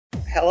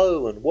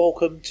Hello and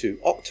welcome to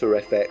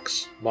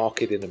OctaFX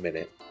Market in a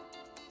Minute.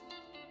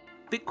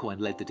 Bitcoin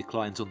led the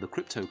declines on the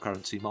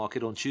cryptocurrency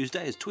market on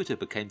Tuesday as Twitter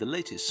became the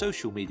latest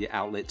social media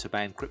outlet to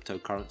ban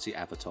cryptocurrency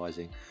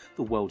advertising.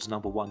 The world's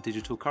 #1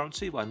 digital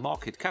currency by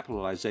market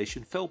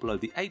capitalization fell below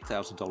the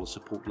 $8,000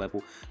 support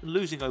level and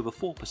losing over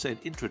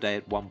 4% intraday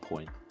at one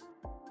point.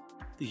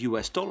 The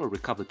US dollar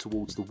recovered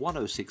towards the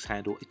 106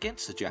 handle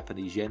against the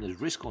Japanese yen as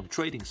risk on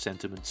trading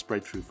sentiment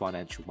spread through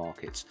financial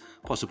markets.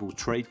 Possible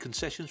trade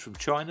concessions from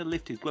China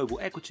lifted global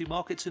equity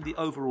markets and the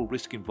overall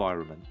risk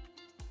environment.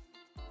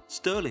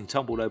 Sterling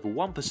tumbled over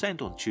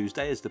 1% on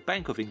Tuesday as the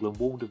Bank of England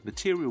warned of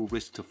material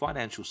risk to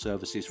financial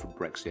services from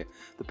Brexit.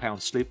 The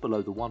pound slid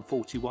below the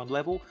 141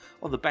 level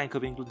on the Bank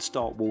of England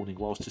start warning,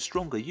 whilst a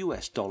stronger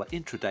US dollar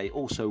intraday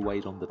also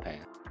weighed on the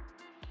pair.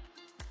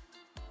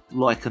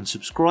 Like and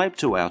subscribe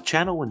to our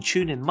channel and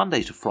tune in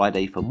Monday to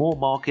Friday for more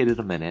Market in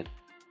a Minute.